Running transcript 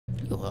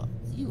Well,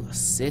 you a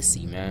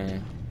sissy,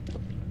 man.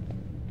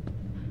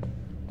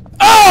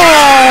 Oh!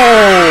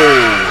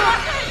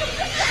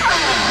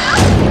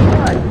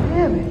 God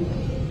damn it.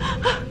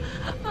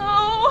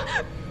 Oh,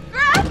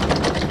 Greg!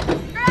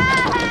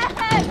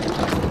 Greg!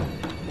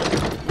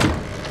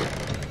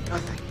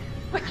 Nothing.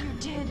 But you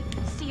did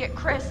see it,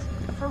 Chris.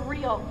 For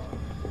real.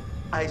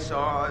 I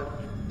saw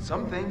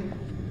something,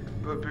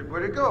 but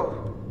where'd it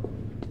go?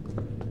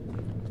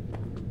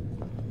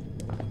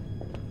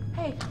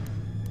 Hey,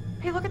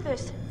 look at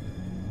this.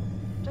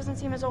 Doesn't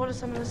seem as old as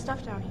some of the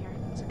stuff down here.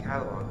 It's a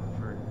catalog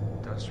for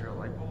industrial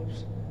light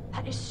bulbs.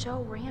 That is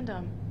so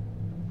random.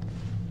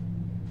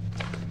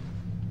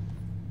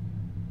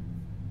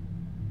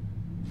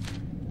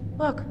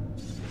 Look,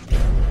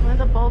 one of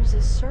the bulbs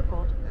is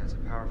circled. That's a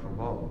powerful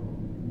bulb.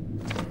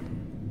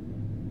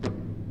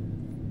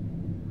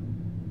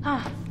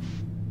 Huh.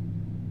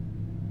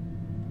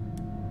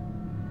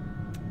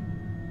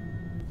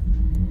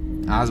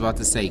 I was about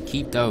to say,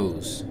 keep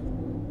those.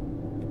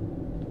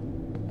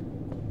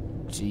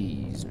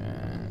 Jeez,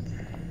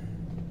 man.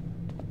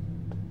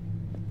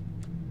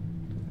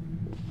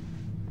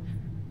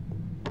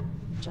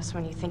 Just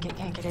when you think it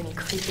can't get any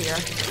creepier.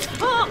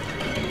 Oh!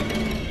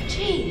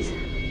 Jeez.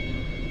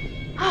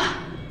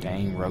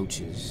 Dang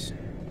roaches.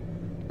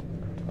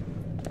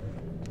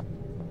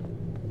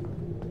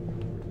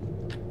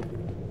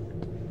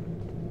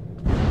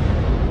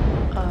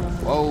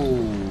 Whoa.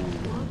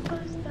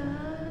 What was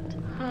that?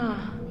 Huh.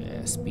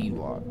 Yeah, speed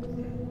walk.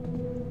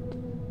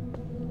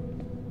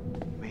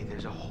 Wait,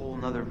 there's a whole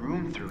nother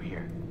room through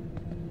here.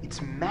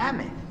 It's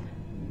mammoth.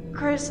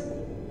 Chris,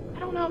 I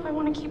don't know if I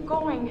want to keep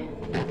going.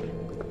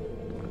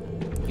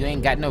 You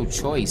ain't got no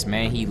choice,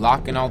 man. He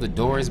locking all the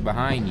doors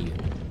behind you.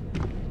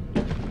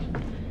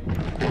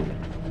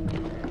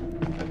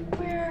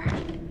 Where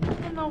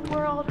in the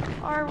world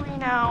are we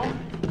now?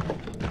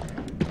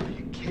 Are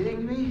you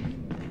kidding me?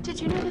 Did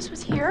you know this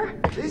was here?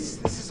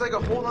 This is like a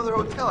whole other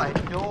hotel. I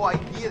had no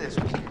idea this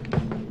was here.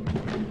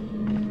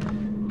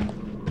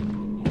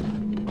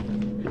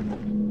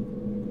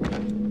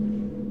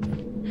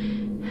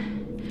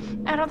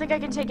 I don't think I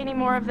can take any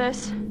more of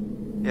this.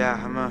 Yeah,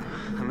 I'm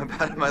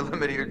about at my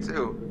limit here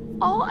too.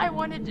 All I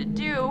wanted to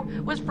do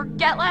was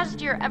forget last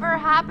year ever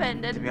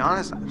happened To and... be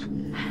honest,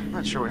 I'm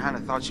not sure what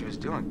Hannah thought she was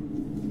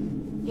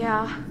doing.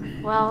 Yeah,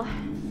 well,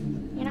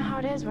 you know how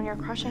it is when you're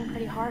crushing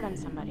pretty hard on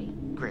somebody.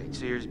 Great,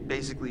 so you're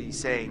basically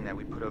saying that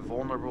we put a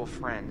vulnerable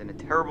friend in a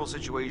terrible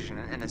situation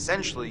and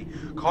essentially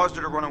caused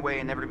her to run away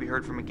and never to be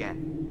heard from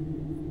again.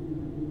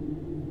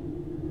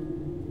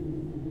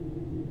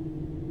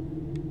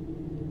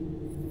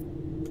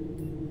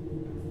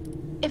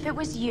 If it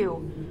was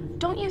you,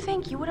 don't you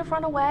think you would have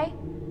run away?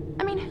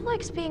 I mean, who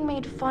likes being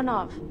made fun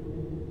of?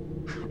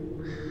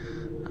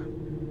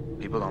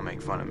 People don't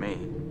make fun of me.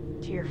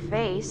 To your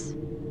face.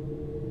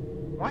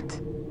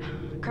 What?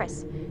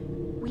 Chris,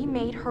 we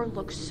made her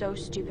look so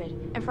stupid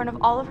in front of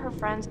all of her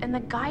friends and the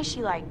guy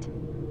she liked.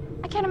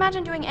 I can't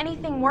imagine doing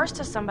anything worse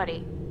to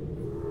somebody.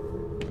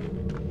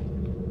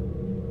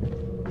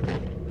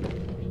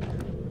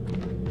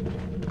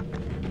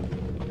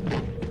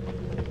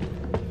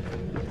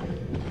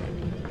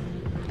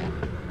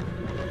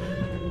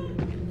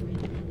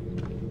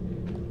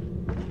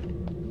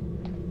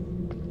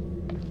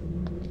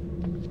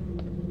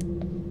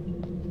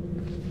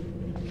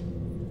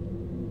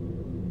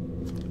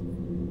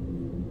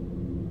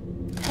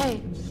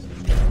 Hey,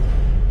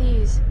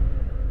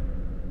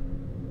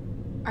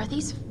 are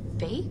these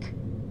fake?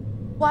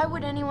 Why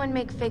would anyone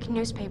make fake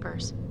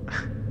newspapers?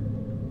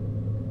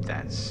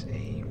 That's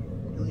a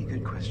really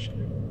good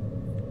question.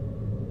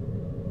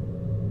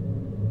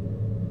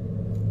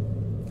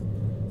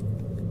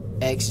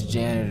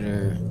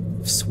 Ex-janitor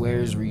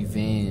swears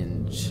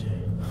revenge.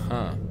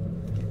 Huh.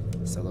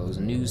 So those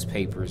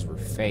newspapers were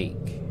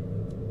fake.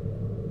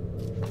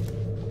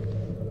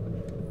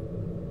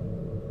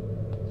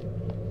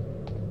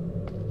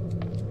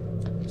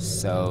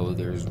 So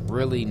there's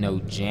really no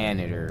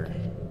janitor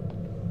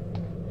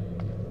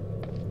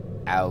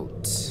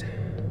out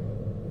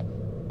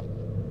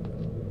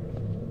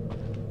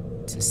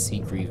to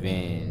seek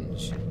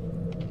revenge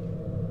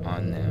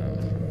on them.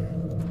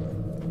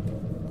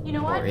 You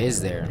know what? Or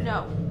is there?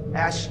 No.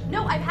 Ash,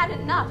 No, I've had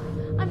enough.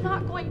 I'm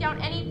not going down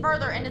any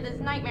further into this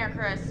nightmare,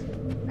 Chris.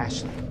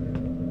 Ashley,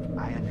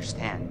 I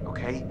understand,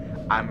 okay?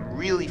 I'm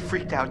really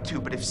freaked out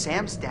too, but if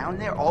Sam's down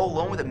there all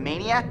alone with a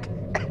maniac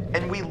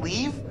and we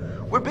leave,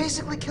 we're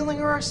basically killing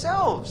her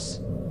ourselves.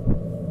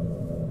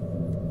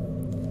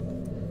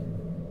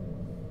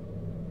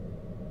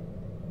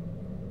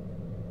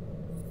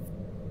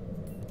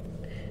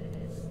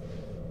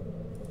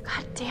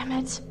 God damn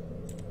it.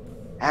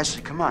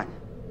 Ashley, come on.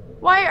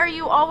 Why are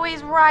you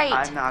always right?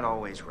 I'm not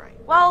always right.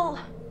 Well,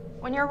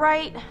 when you're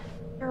right,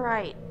 you're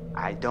right.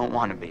 I don't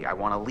want to be. I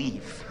want to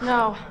leave.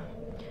 No,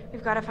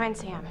 we've got to find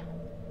Sam.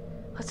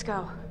 Let's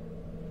go.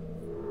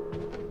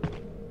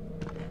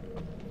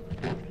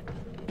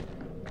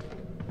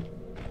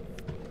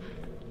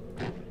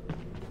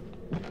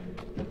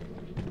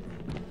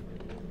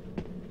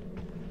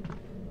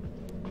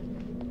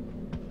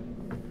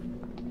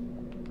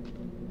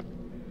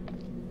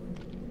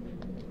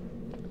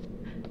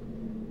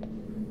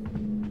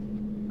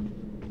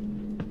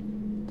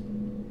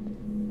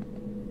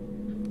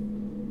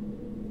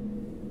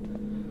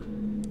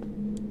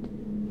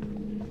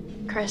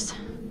 Chris,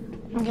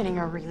 I'm getting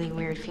a really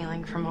weird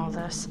feeling from all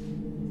this.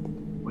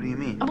 What do you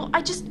mean? Well,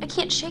 I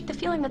can't shake the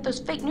feeling that those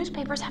fake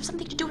newspapers have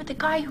something to do with the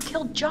guy who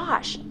killed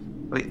Josh.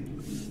 Wait,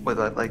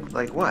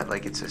 like what?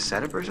 Like it's a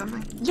setup or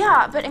something?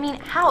 Yeah, but I mean,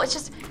 how? It's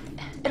just,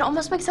 it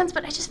almost makes sense,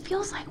 but it just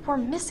feels like we're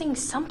missing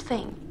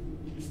something.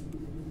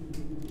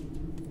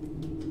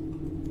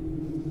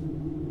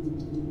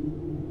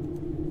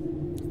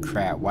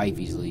 Crap,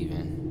 wifey's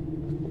leaving.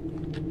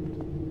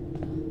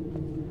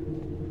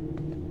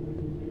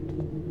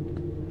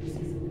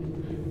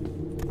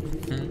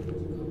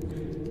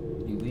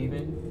 You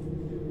leaving?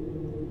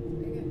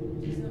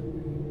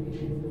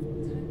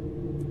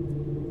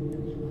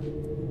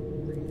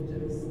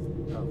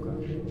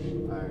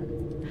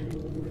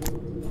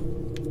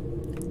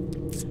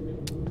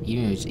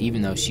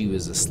 Even though she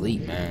was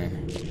asleep,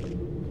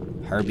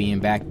 man, her being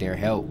back there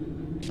helped.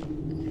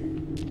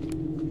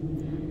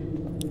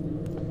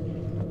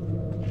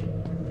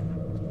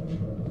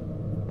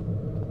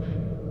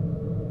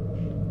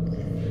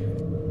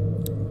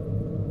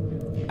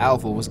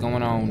 Alpha, what's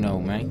going on? No,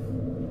 man.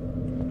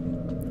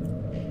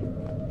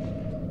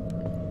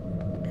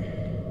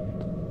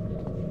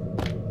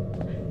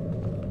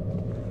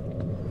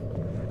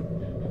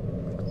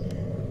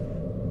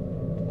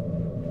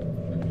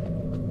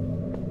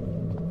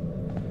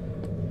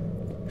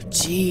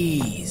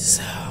 Jeez.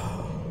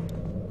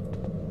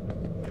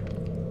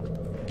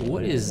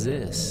 What is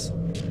this?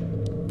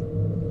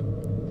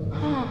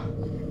 Huh.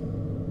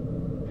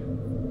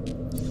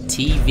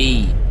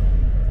 TV,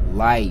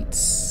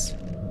 lights,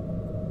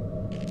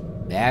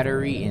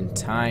 battery, and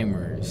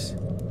timers.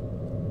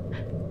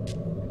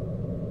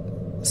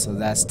 So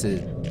that's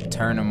to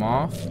turn them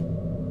off.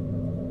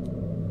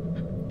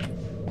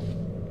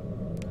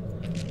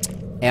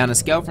 And on a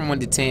scale from 1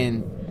 to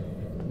 10,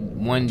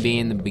 1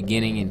 being the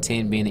beginning and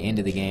 10 being the end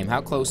of the game, how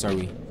close are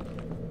we?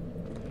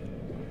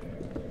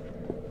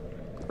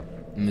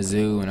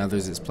 Mizzou and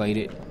others that's played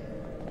it.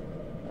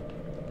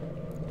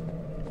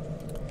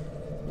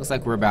 Looks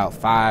like we're about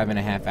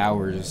 5.5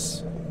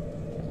 hours.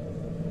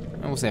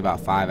 I will say about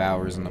 5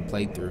 hours on the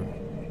playthrough.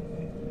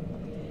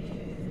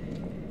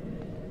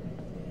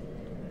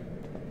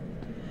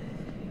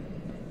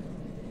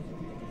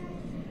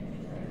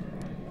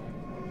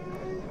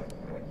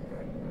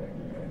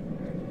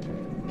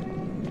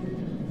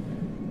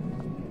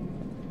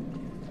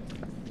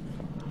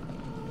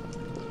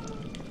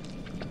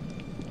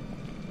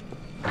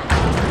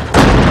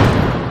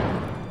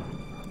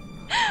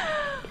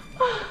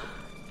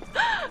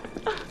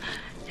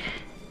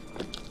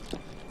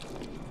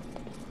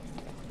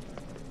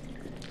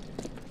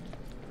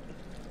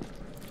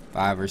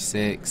 Five or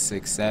six,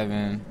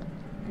 7.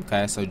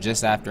 Okay, so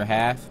just after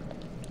half.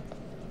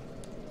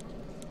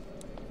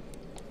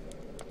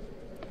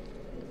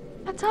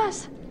 That's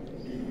us.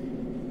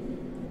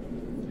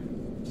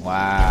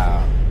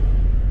 Wow.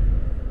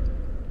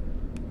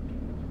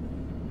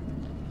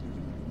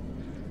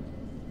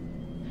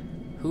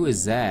 Who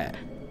is that?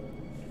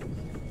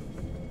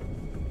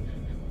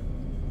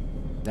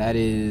 That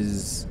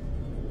is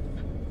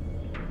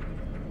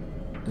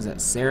that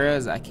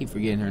Sarah's? I keep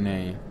forgetting her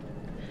name.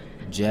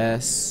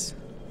 Jess,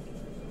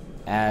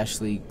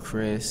 Ashley,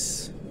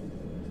 Chris.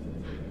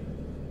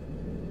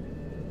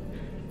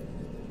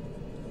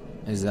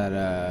 Is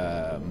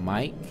that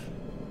Mike?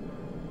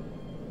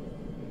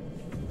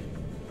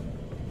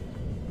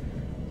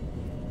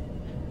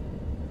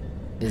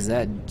 Is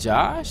that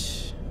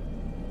Josh?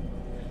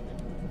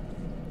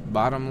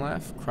 Bottom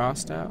left,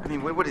 crossed out. I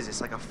mean, what is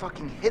this? Like a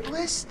fucking hit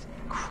list?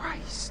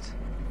 Christ.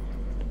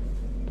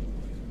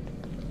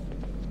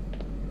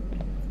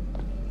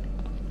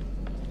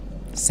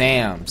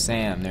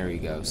 Sam, there we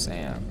go,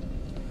 Sam.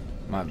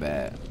 My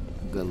bad.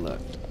 Good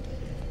luck.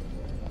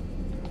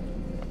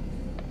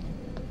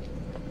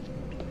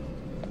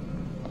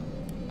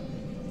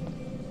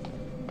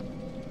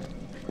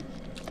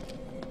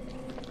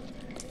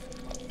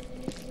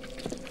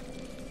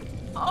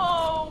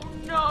 Oh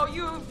no,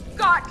 you've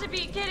got to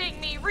be kidding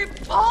me.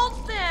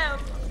 Repulse him!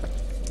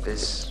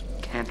 This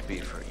can't be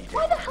for eating.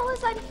 Why the hell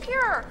is that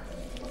here?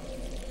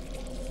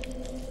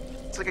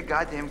 It's like a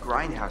goddamn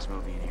grindhouse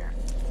movie in here.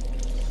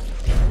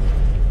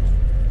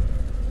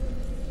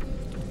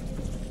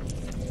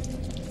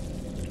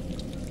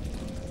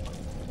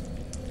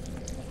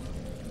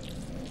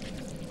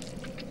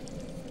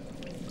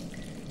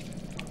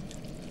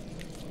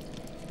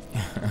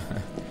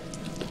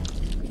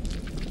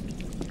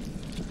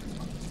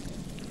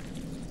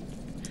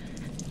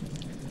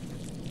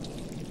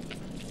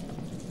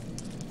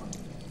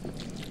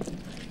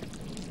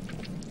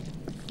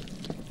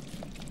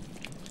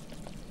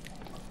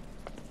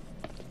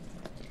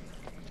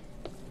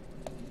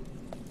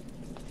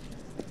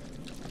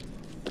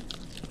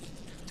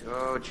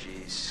 Oh,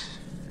 jeez.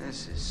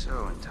 This is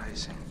so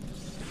enticing.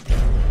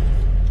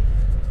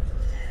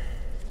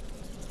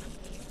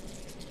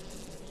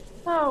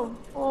 Oh,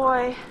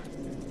 boy.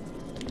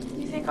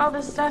 You think all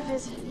this stuff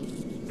is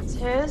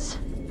his?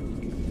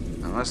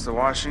 Unless the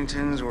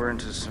Washingtons were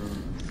into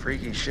some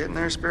freaky shit in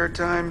their spare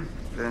time,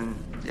 then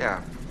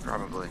yeah,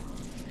 probably.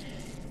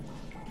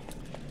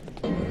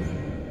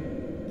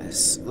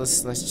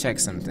 let's check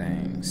some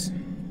things.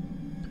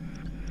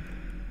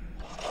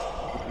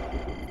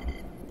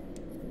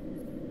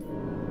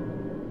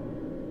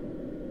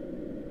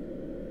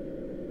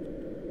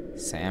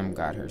 Sam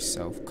got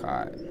herself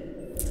caught.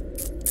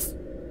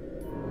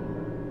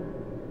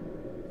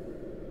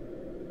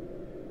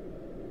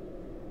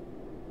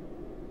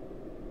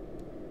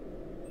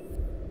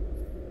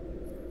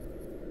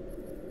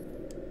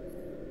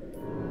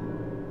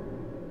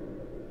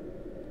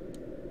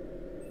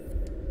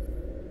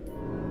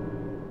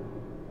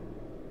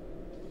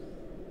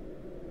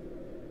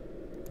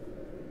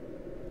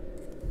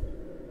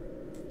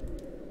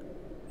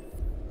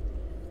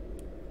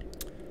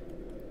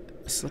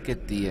 Let's look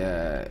at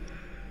the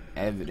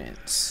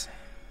evidence.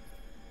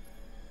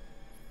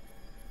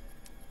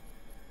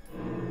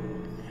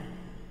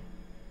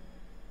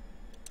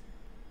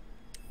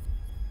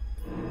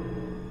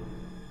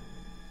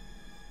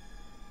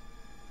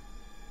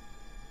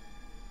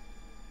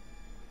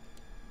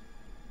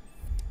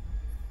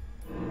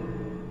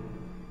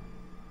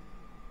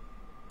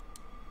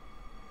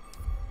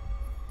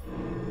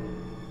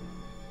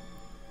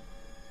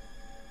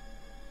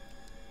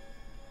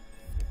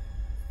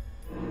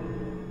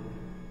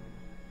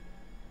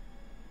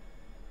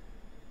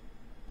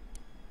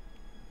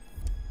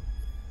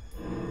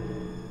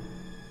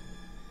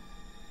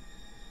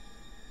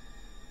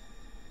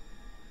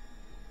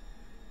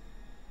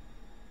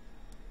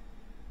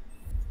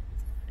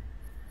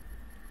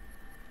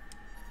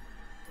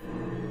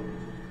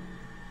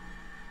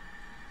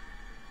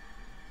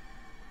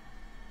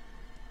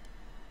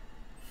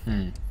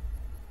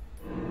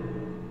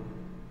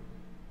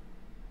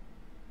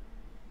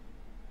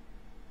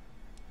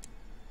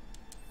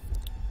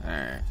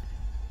 Alright.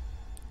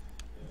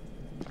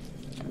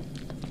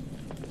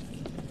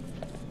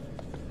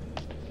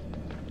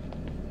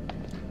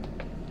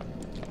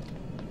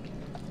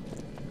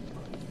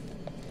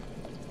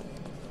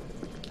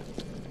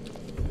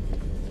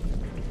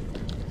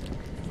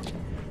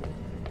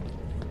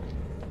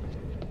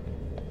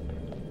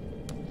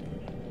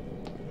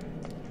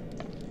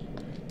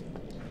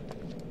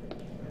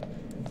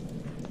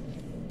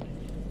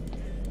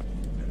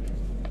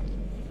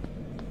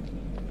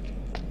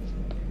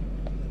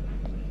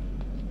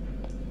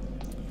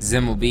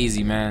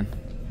 Zimmelbeezy, man.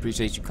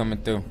 Appreciate you coming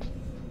through.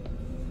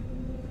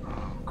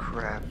 Oh,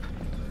 crap.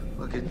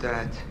 Look at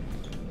that.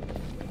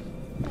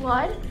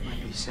 Blood?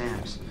 Might be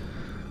Sam's.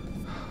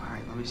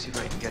 Alright, let me see if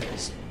I can get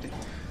this.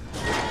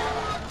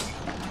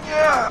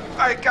 Yeah,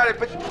 I got it,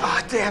 but...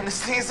 Oh, damn,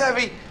 this thing is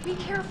heavy. Be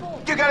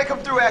careful. You gotta come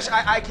through, Ash.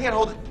 I can't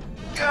hold it.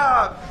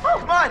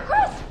 Come on.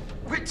 Chris!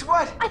 Wait,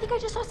 what? I think I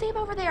just saw Sam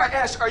over there.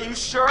 Ash, are you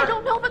sure? I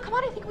don't know, but come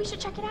on, I think we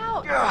should check it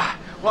out.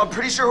 Well, I'm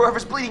pretty sure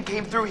whoever's bleeding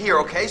came through here,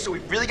 okay? So we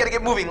really gotta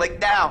get moving, like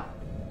now.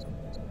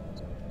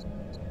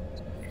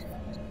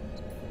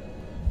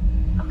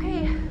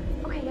 Okay,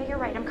 yeah, you're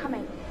right, I'm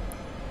coming.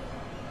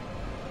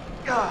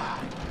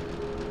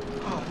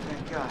 Oh,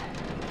 thank God.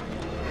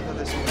 I thought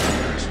this was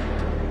first.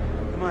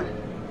 Come on.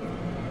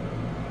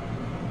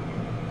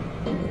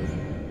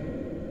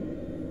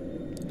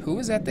 Who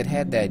was that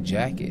had that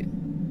jacket?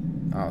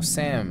 Oh,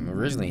 Sam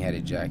originally had a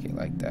jacket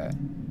like that.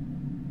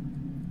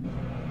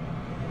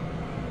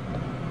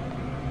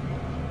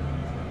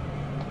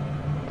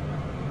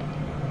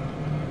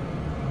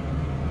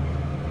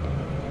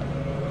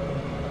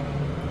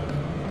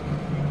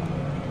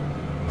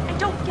 I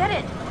don't get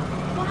it.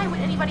 Why would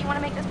anybody want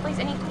to make this place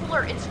any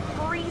cooler? It's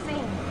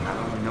freezing. I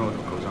don't even know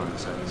what goes on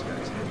inside this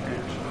guy's head,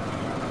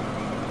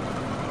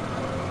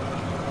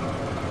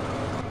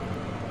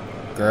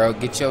 Ash. Girl,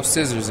 get your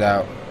scissors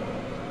out.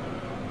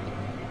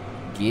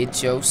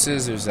 Get your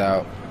scissors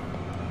out.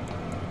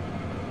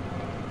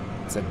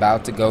 It's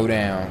about to go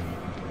down.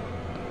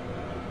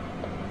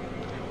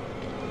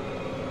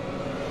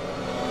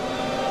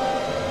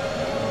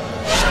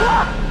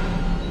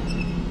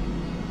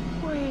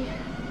 Wait,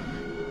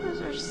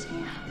 those are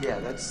Sam. Yeah,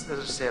 those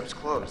are Sam's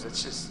clothes.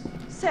 That's just...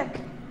 Sick.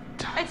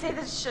 I'd say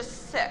this is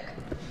just sick.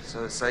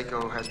 So the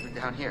psycho has been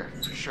down here,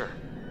 for sure.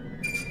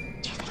 Do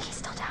you think he's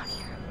still down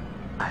here?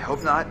 I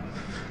hope not.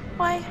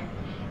 Why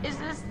is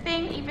this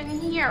thing even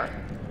here?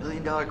 $1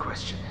 million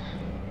question.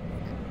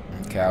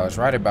 Okay, I was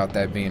right about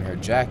that being her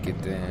jacket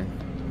then.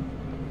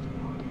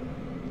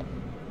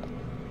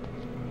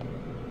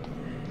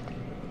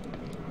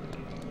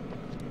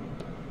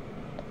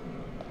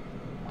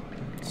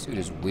 This dude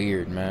is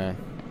weird, man.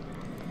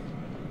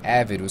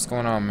 Avid, what's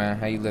going on, man?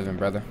 How you living,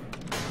 brother?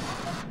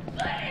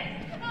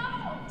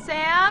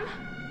 Sam?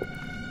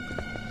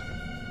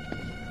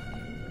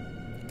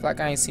 Feel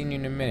like I ain't seen you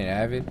in a minute,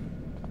 Avid.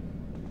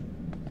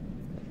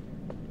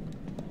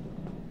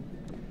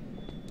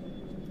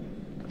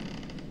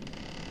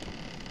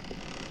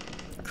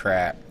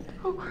 Crap.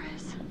 Oh,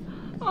 Chris.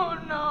 Oh,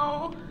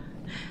 no.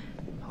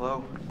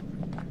 Hello?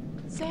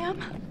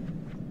 Sam?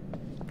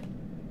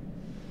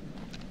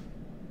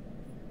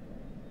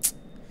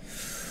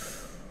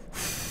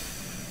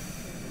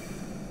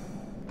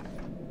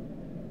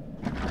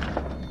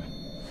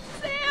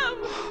 Sam!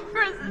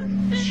 Chris,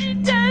 is she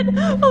dead?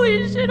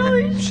 Holy shit,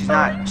 holy shit.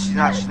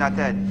 She's not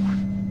dead.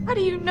 How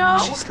do you know?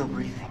 She's still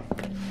breathing.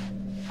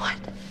 What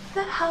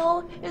the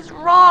hell is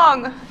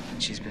wrong?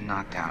 She's been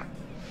knocked out.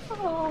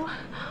 Oh,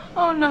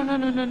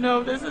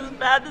 no. This is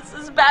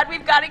bad.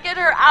 We've got to get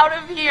her out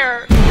of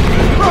here.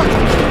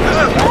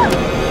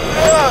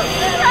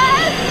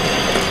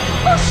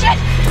 Oh, shit!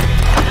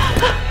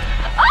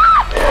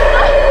 Ah!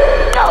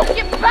 No,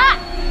 get back!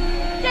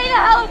 Stay the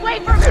hell away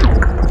from me!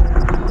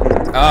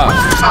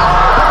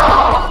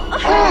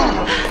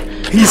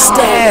 He's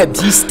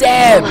stabbed! He's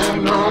stabbed!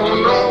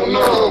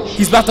 No.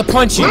 He's about to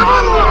punch you!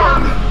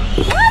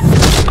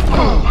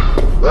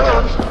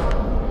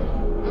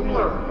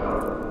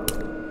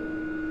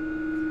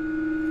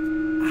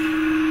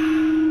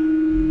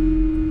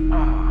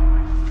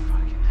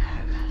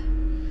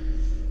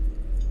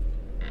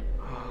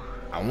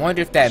 I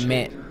wonder if that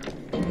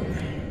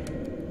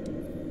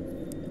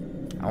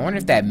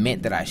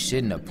meant that I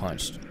shouldn't have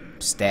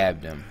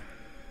stabbed him.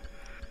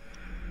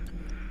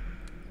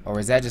 Or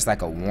is that just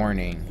like a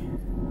warning?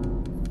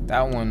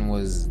 That one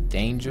was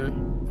danger.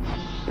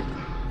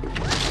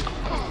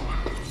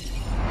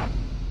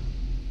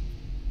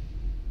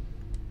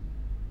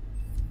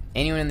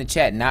 Anyone in the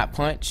chat not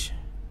punch?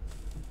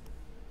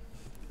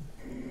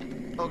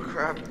 Oh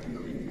crap.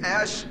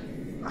 Ash!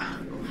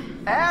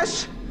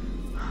 Ash!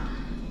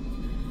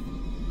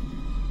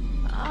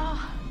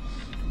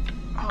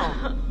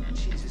 Oh,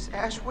 Jesus,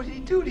 Ash, what did he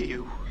do to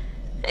you?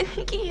 I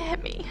think he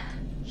hit me.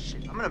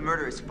 Shit, I'm gonna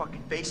murder his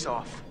fucking face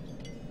off.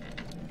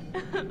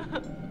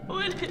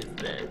 What is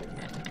this?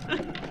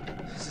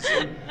 This is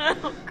him.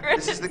 No,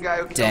 Chris. This is the guy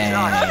who killed Dang.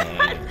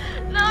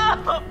 John.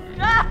 No,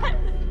 God.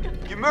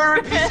 You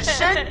murdered piece of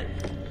shit!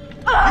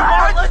 Look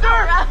monster!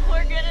 around.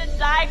 We're gonna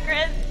die,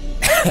 Chris.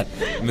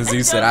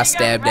 Mizzou said I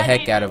stabbed the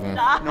heck out of him.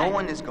 No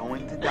one is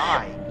going to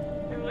die.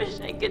 I wish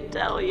I could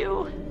tell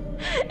you.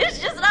 It's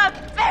just not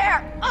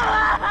fair.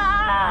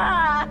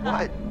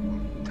 What?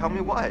 Tell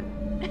me what?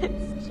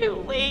 It's too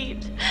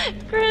late.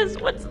 Chris,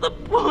 what's the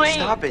point?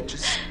 Stop it,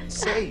 just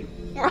say.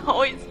 We're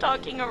always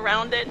talking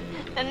around it.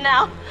 And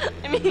now,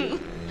 I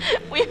mean,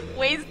 we've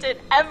wasted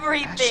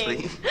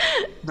everything. Ashley,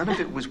 none of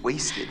it was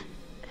wasted.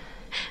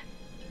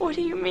 What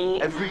do you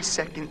mean? Every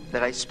second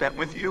that I spent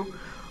with you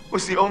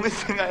was the only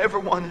thing I ever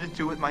wanted to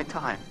do with my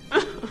time.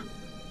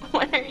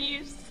 What are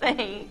you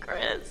saying,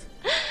 Chris?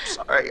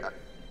 Sorry,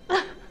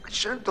 I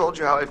should have told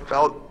you how I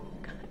felt.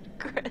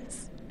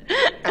 Chris.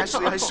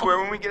 Ashley, I swear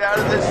when we get out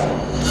of this...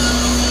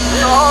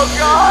 Oh,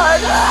 God!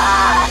 No!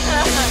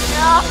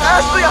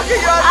 Ashley, I'll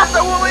get you out of this!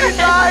 I won't let you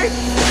die!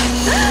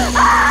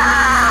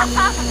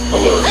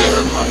 Hello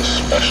there, my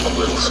special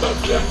little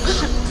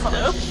subjects.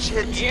 So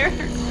Shit. scared,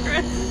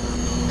 Chris.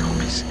 Don't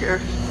be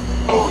scared.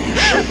 Oh, you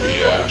should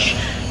be, Ash.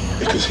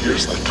 Because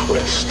here's the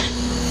twist.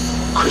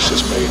 Chris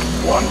has made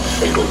one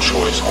fatal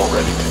choice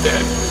already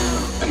today.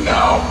 And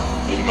now,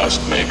 he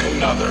must make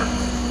another.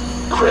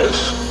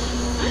 Chris,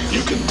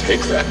 you can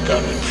take that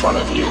gun in front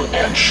of you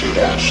and shoot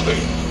Ashley,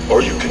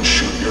 or you can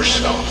shoot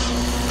yourself.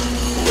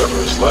 Whoever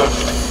is left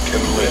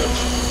can live.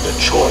 The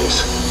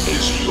choice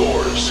is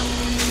yours.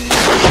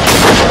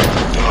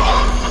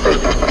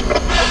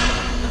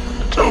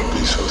 Don't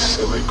be so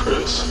silly,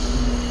 Chris.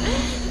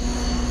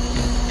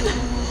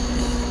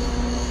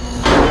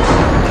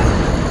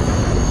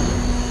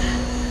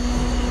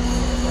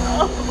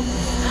 Oh,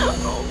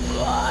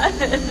 God.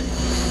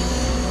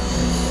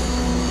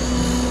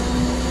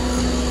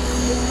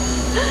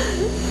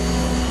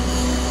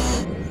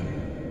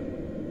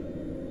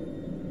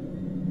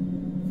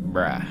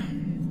 Bruh.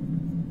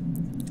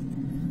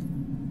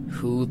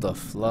 Who the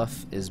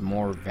fluff is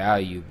more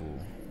valuable?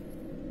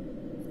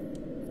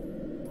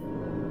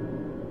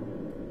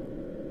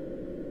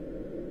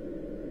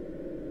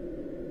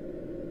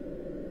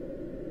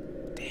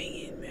 Dang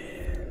it,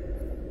 man.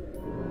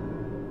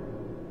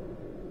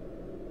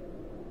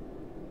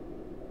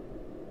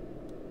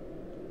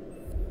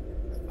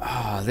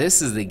 Oh,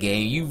 this is the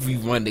game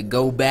you've wanted to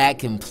go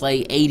back and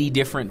play 80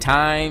 different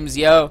times,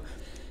 yo.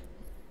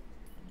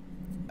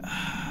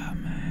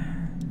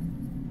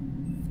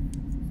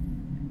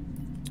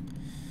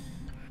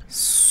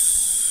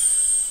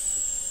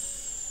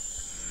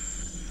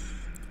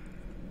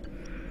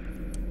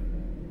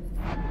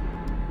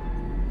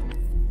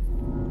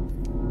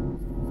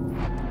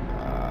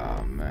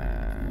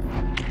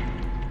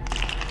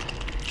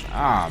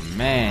 Oh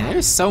man,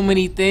 there's so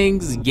many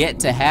things yet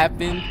to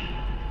happen.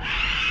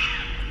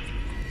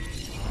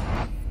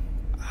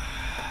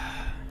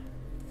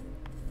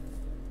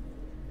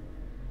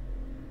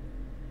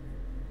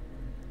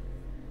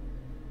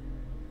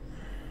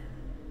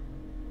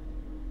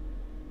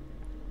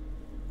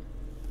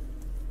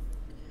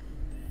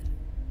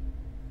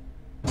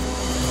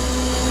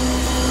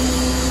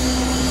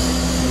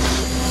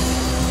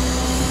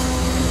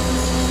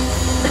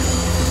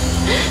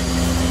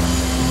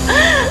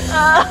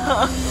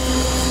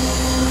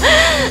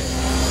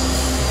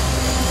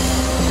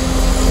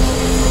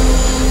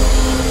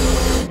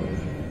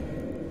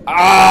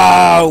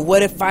 Oh,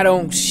 what if I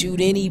don't shoot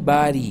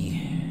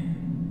anybody?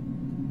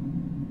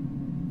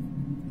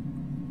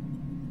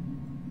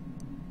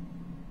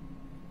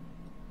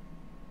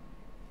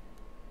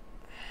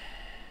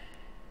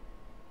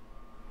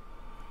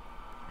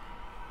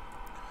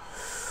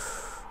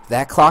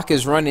 That clock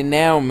is running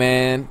now,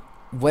 man.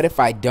 What if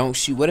I don't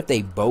shoot? What if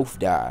they both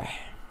die?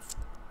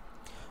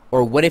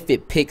 Or what if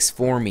it picks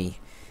for me?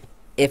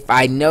 If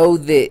I know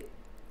that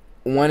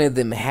one of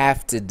them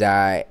have to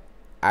die,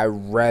 I'd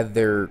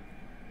rather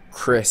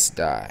Chris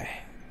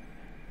die.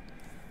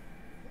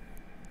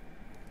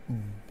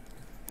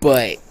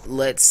 But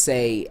let's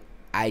say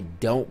I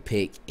don't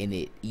pick and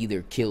it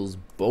either kills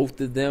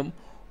both of them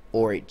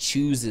or it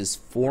chooses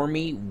for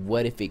me.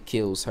 What if it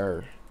kills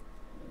her?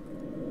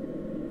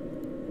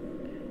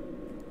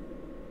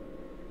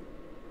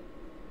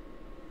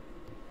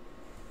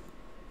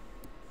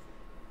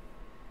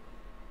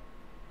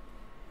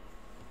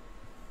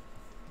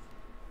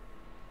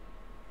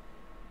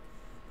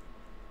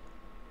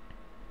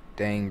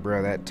 Dang,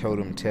 bro, that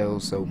totem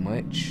tells so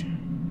much.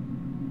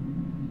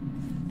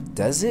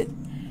 Does it?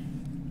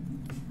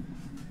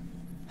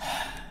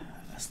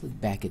 Let's look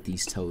back at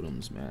these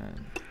totems,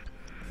 man.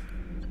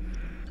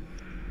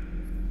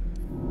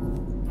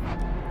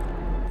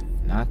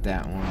 Not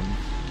that one.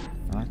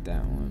 Not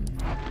that one.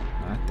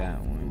 Not that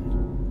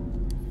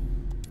one.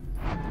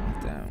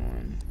 Not that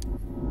one.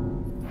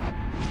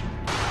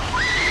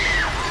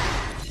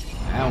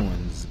 That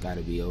one's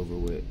gotta be over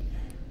with.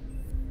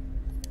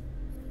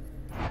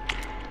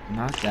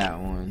 Not that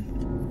one.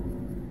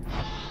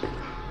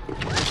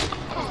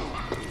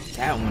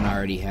 That one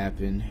already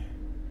happened.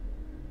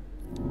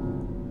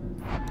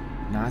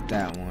 Not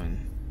that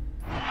one.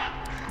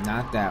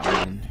 Not that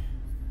one.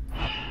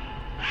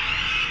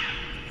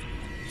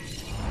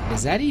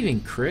 Is that even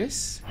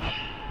Chris?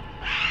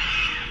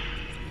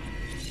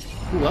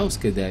 Who else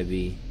could that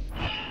be?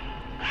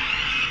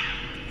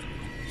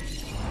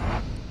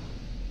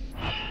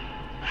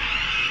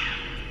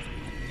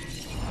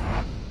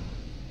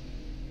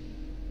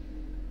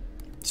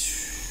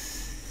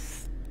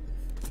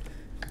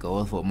 Go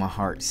with what my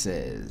heart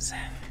says.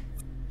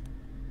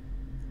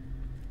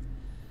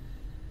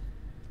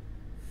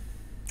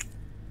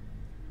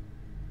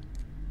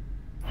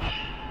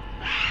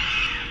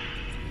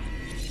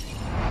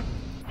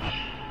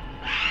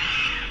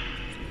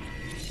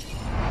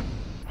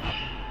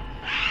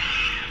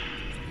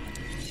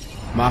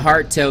 My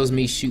heart tells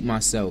me shoot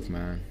myself,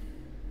 man.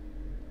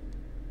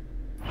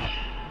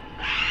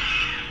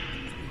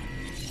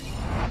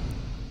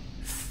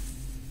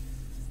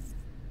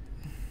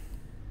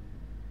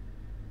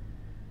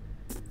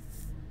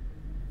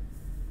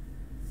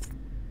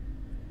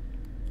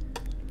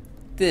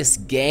 This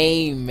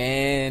game,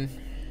 man.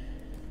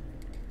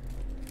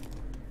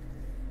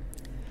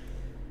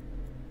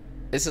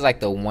 This is like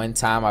the one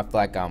time I feel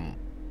like I'm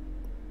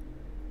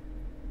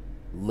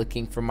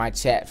looking for my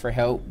chat for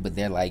help, but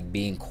they're like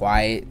being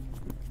quiet.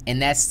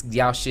 And that's,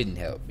 y'all shouldn't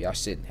help. Y'all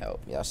shouldn't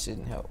help. Y'all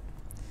shouldn't help.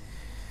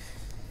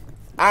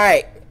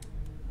 Alright.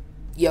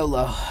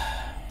 YOLO.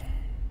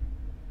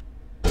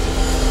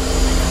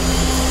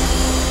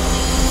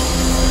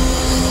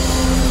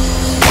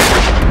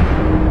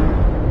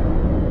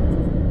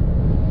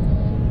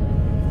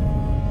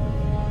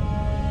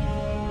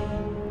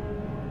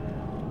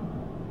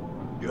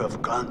 You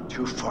have gone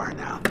too far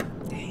now.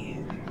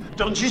 Damn.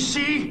 Don't you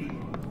see?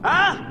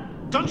 Huh?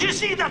 Don't you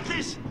see that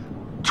this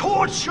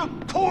torture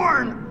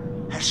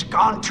porn has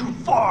gone too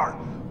far?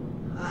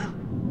 Huh?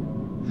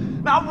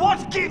 Now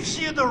what gives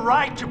you the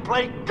right to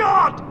play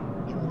God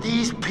in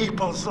these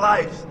people's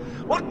lives?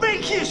 What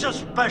makes you so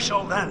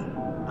special then?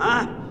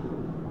 Huh?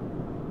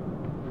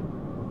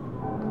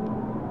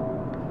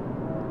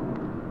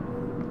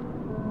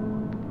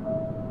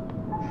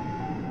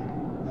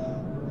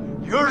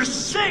 You're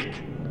sick!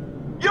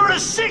 You're a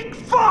sick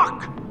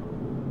fuck!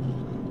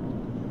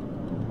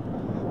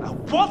 Now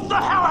what the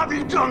hell have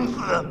you done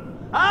for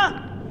them? Huh?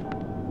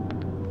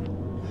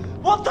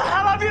 What the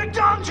hell have you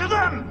done to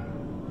them?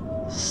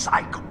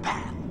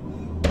 Psychopath.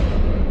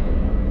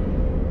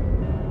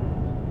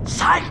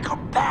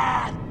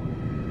 Psychopath!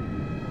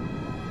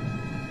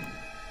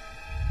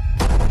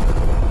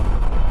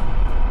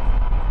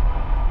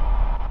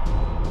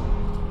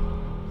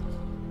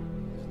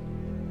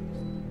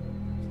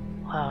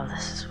 Wow,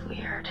 this is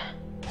weird.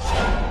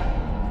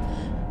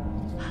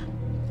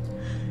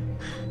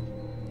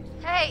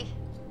 Hey!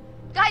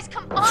 Guys,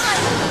 come on!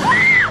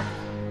 Ah!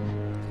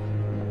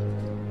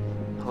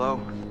 Hello?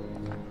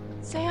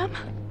 Sam?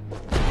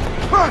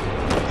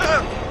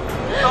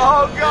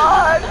 Oh,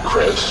 God!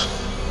 Chris,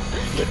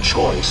 the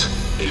choice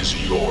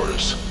is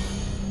yours.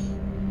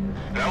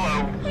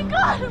 Hello? Oh my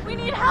God, we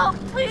need help,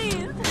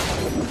 please!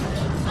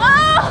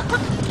 Ah!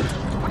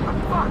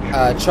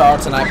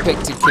 Charlton, I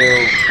picked to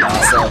kill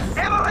myself.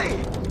 Emily!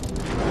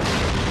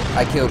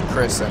 I killed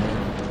Chris, I mean.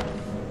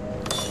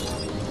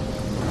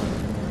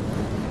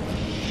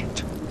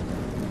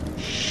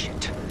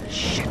 Shit.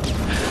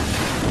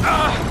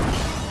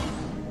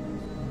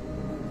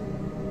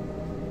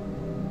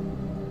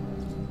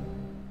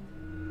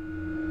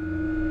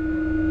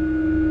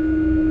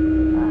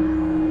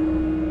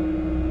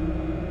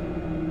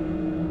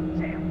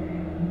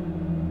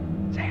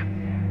 Sam,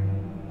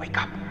 wake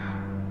up.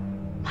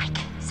 Mike,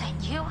 is that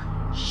you?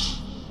 Shh.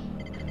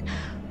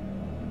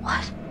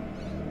 What?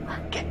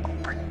 Get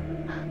over it.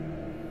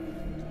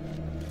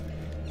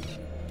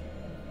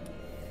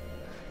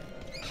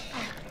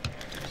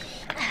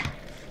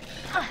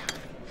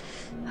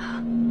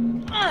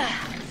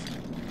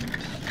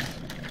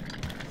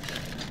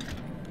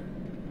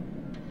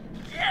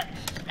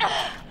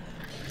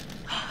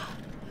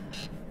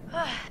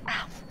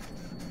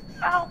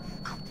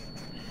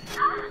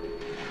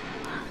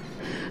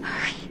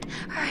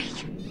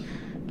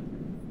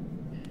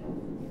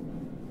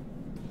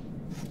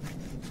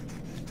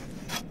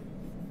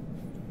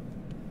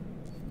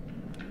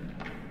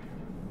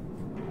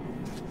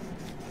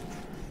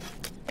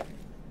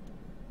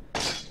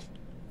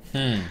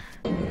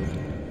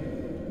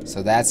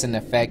 So that's an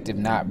effect of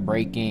not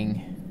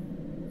breaking.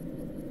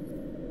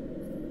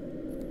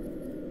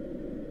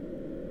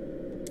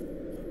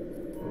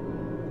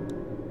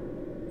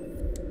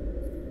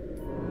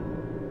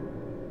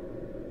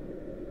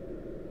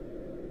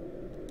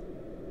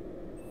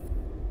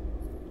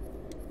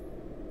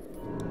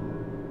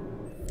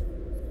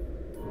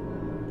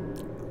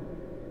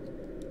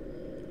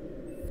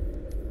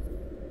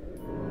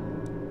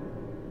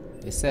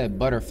 It said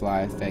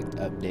butterfly effect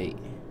update.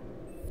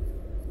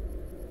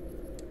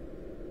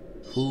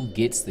 Who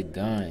gets the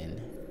gun?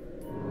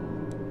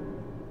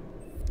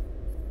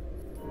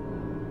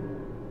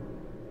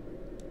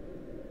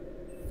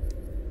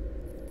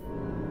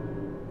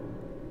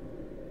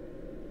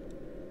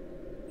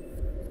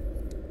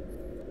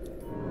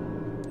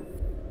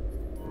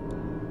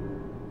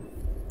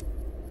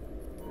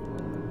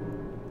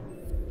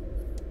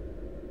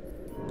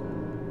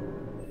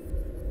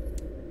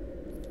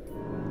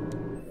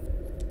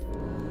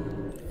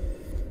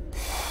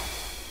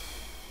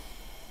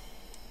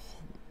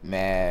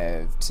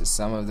 Mav, to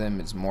some of them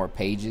it's more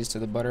pages to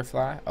the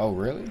butterfly. Oh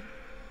really?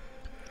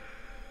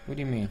 What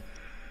do you mean?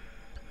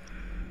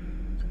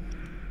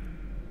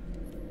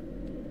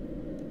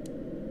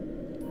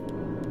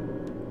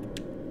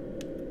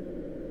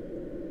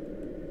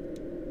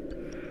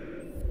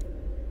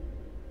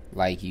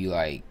 Like you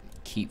like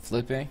keep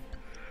flipping?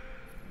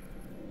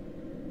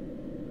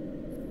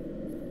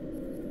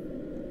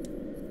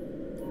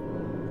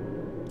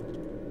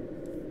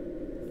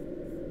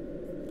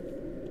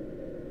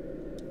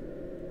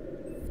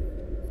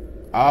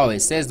 Oh, it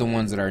says the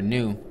ones that are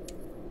new.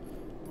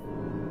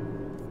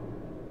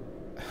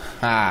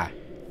 Ha.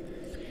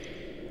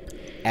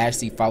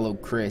 Ashley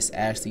followed Chris.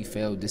 Ashley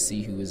failed to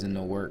see who was in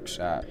the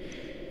workshop.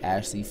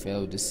 Ashley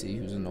failed to see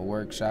who's in the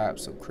workshop,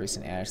 so Chris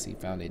and Ashley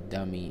found a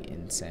dummy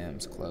in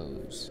Sam's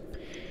clothes.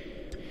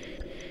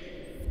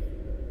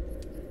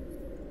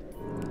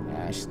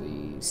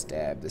 Ashley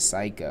stabbed the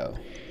psycho.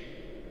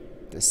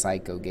 The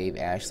psycho gave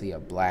Ashley a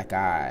black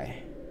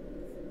eye.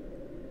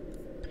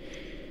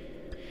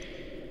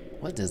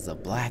 What does the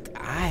black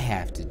eye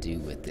have to do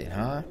with it,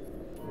 huh?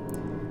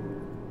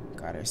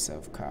 Got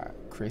herself caught.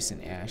 Chris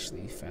and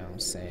Ashley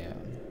found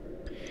Sam.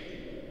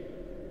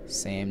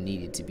 Sam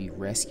needed to be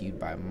rescued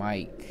by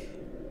Mike.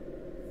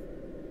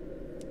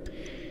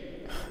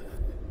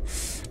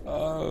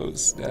 Oh,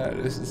 snap.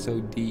 This is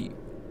so deep.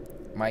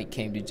 Mike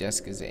came to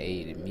Jessica's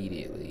aid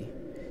immediately.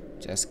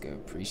 Jessica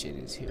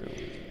appreciated his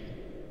heroism,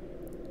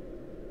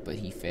 but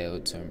he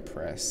failed to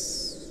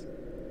impress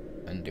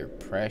under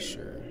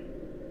pressure.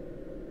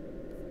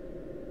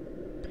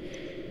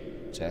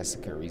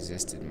 Jessica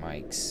resisted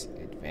Mike's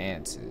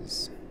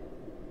advances.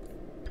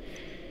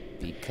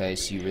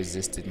 Because she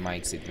resisted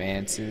Mike's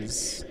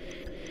advances,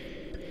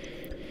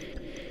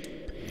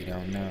 we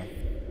don't know.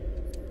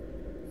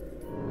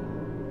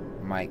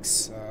 Mike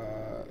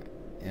saw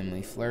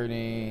Emily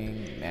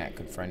flirting. Matt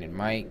confronted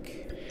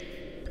Mike.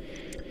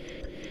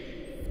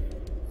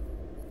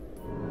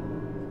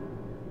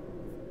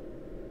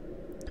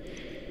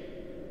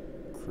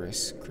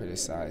 Chris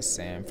criticized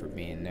Sam for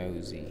being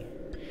nosy.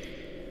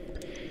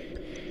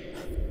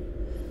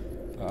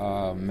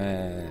 Oh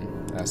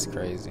man, that's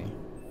crazy.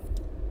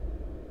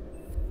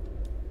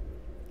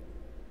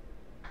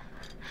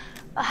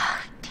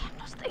 Ah, damn,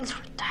 those things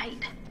were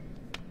tight.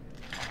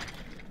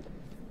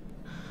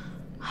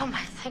 Oh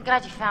my, thank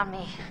God you found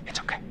me. It's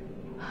okay.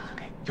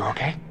 Okay. You're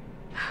okay?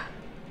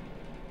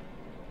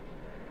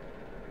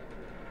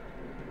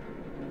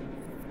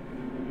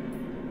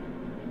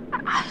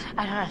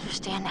 I don't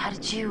understand. How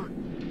did you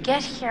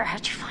get here?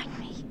 How'd you find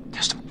me?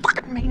 There's some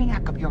fucking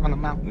maniac up here on the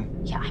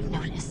mountain. Yeah, I've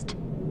noticed.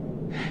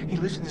 He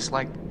lives in this,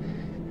 like,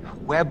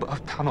 web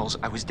of tunnels.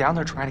 I was down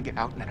there trying to get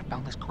out, and then I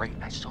found this crate,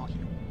 and I saw you.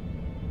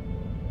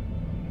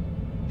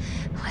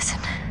 Listen,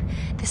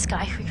 this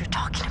guy who you're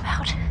talking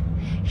about,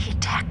 he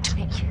attacked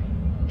me.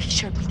 He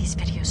showed me these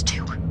videos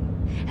too.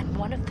 And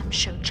one of them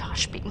showed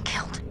Josh being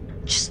killed.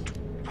 Just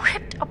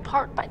ripped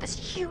apart by this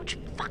huge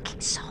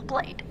fucking saw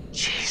blade.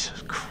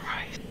 Jesus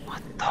Christ.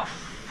 What the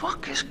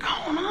fuck is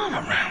going on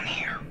around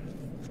here?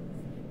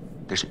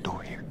 There's a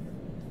door here.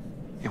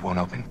 It won't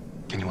open.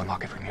 Can you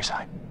unlock it from your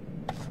side?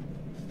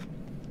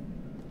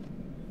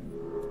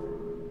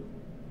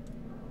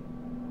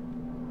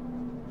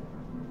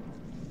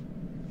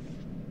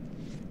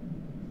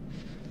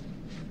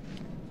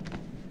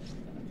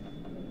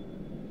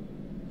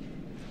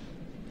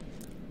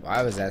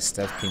 Why was that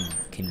stuff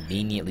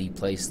conveniently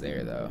placed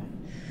there, though?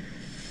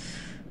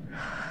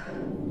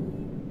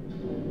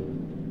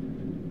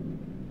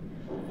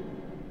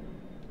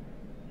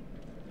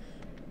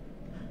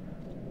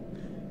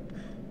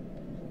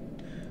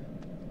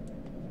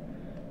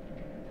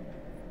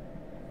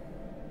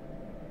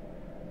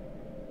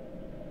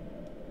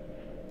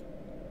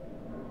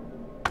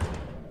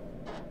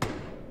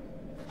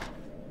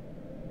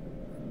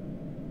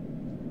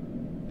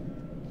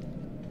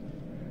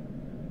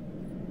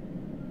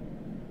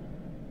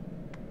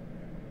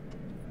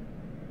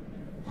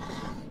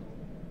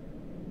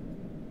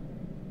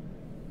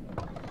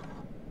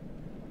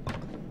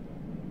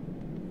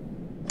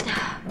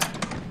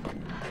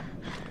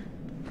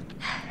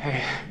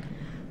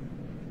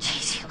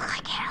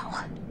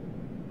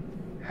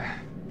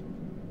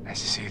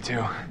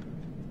 too.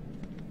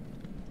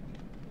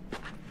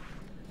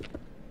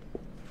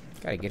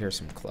 Gotta get her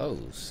some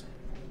clothes.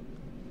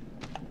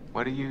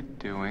 What are you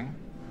doing?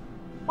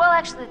 Well,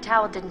 actually, the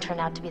towel didn't turn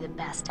out to be the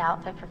best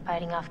outfit for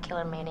fighting off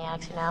killer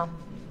maniacs, you know?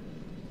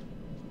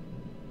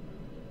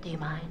 Do you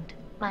mind,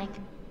 Mike?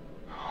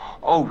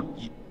 Oh,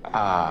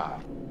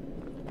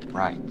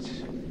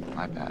 right.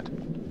 My bad.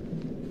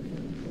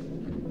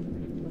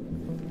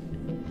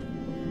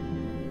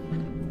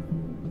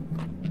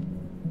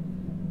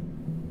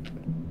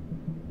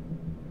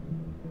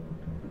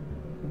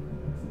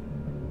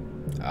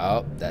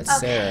 Oh, that's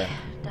Okay, Sarah.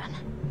 done.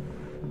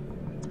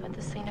 Let's put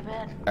this thing to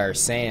bed. Or I'm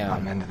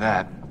Sam into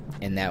that.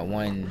 in that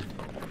one.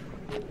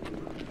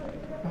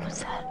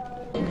 What's that?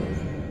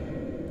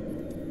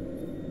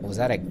 Was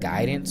that a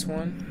guidance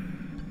one?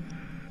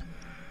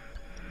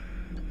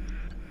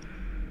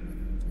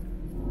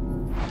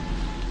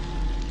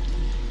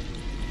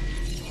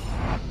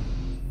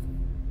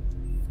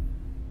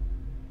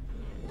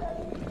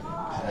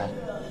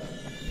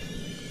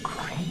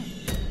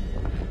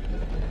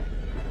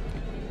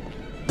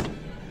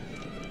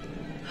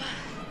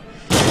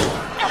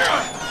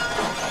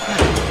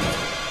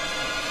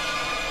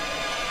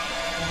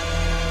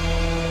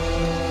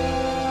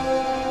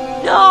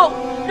 No!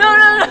 No,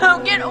 no,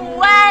 no! Get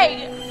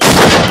away!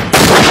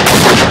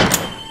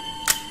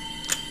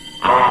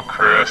 Oh,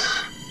 Chris.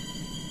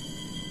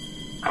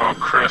 Oh,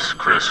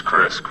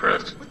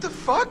 Chris. What the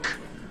fuck?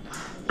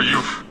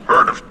 You've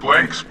heard of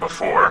blanks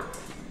before.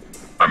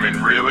 I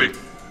mean, really?